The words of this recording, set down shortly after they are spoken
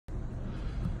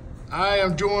I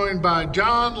am joined by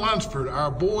John Lunsford,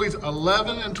 our boys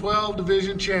 11 and 12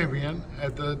 division champion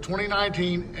at the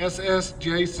 2019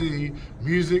 SSJC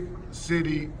Music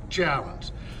City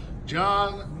Challenge.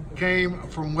 John came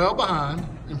from well behind,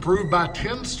 improved by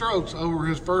 10 strokes over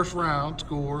his first round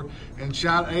score, and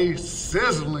shot a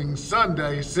sizzling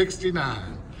Sunday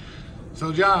 69.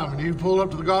 So John, when you pulled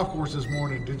up to the golf course this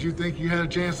morning, did you think you had a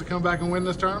chance to come back and win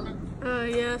this tournament?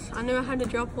 Yes, I knew I had to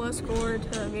drop a low score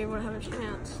to be able to have a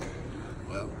chance.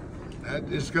 Well, that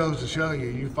just goes to show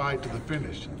you fight to the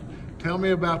finish. Tell me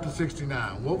about the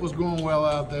 69. What was going well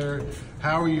out there?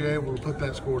 How were you able to put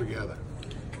that score together?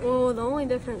 Well, the only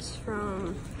difference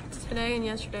from today and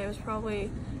yesterday was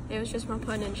it was just my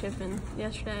putting and chipping.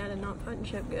 Yesterday I did not putt and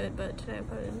chip good, but today I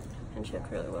putted and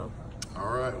chipped really well.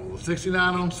 All right, well,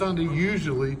 69 on Sunday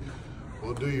usually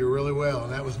will do you really well,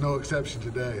 and that was no exception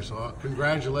today. So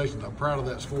congratulations, I'm proud of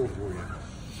that score for you.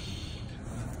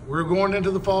 We're going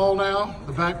into the fall now,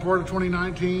 the back part of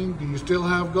 2019. Do you still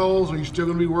have goals? Are you still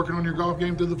going to be working on your golf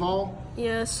game through the fall?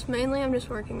 Yes, mainly I'm just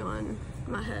working on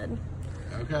my head.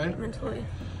 Okay. Mentally.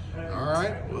 All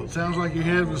right, well, it sounds like your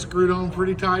head was screwed on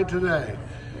pretty tight today.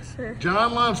 Yes, sir.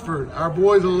 John Lunsford, our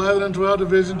boys 11 and 12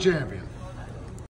 division champion.